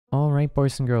Alright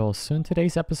boys and girls, so in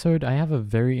today's episode I have a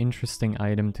very interesting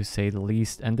item to say the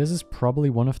least, and this is probably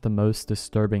one of the most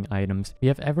disturbing items we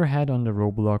have ever had on the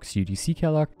Roblox UGC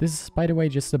catalog. This is by the way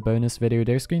just a bonus video.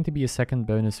 There's going to be a second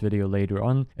bonus video later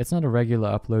on. It's not a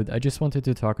regular upload, I just wanted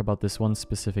to talk about this one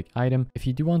specific item. If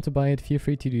you do want to buy it, feel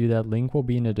free to do that, link will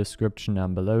be in the description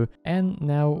down below. And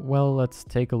now, well, let's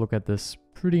take a look at this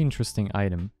pretty interesting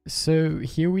item. So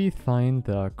here we find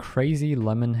the crazy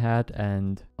lemon hat,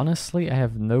 and honestly I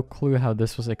have no clue how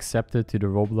this was accepted to the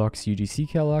Roblox UGC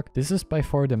catalog. This is by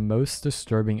far the most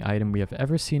disturbing item we have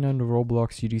ever seen on the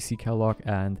Roblox UGC catalog,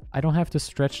 and I don't have to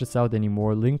stretch this out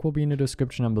anymore. Link will be in the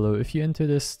description down below. If you're into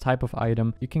this type of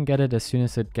item, you can get it as soon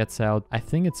as it gets out. I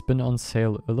think it's been on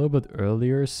sale a little bit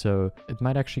earlier, so it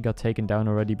might actually got taken down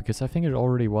already because I think it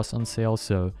already was on sale,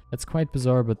 so it's quite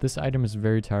bizarre, but this item is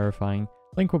very terrifying.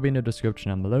 Link will be in the description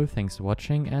down below. Thanks for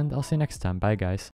watching, and I'll see you next time. Bye guys.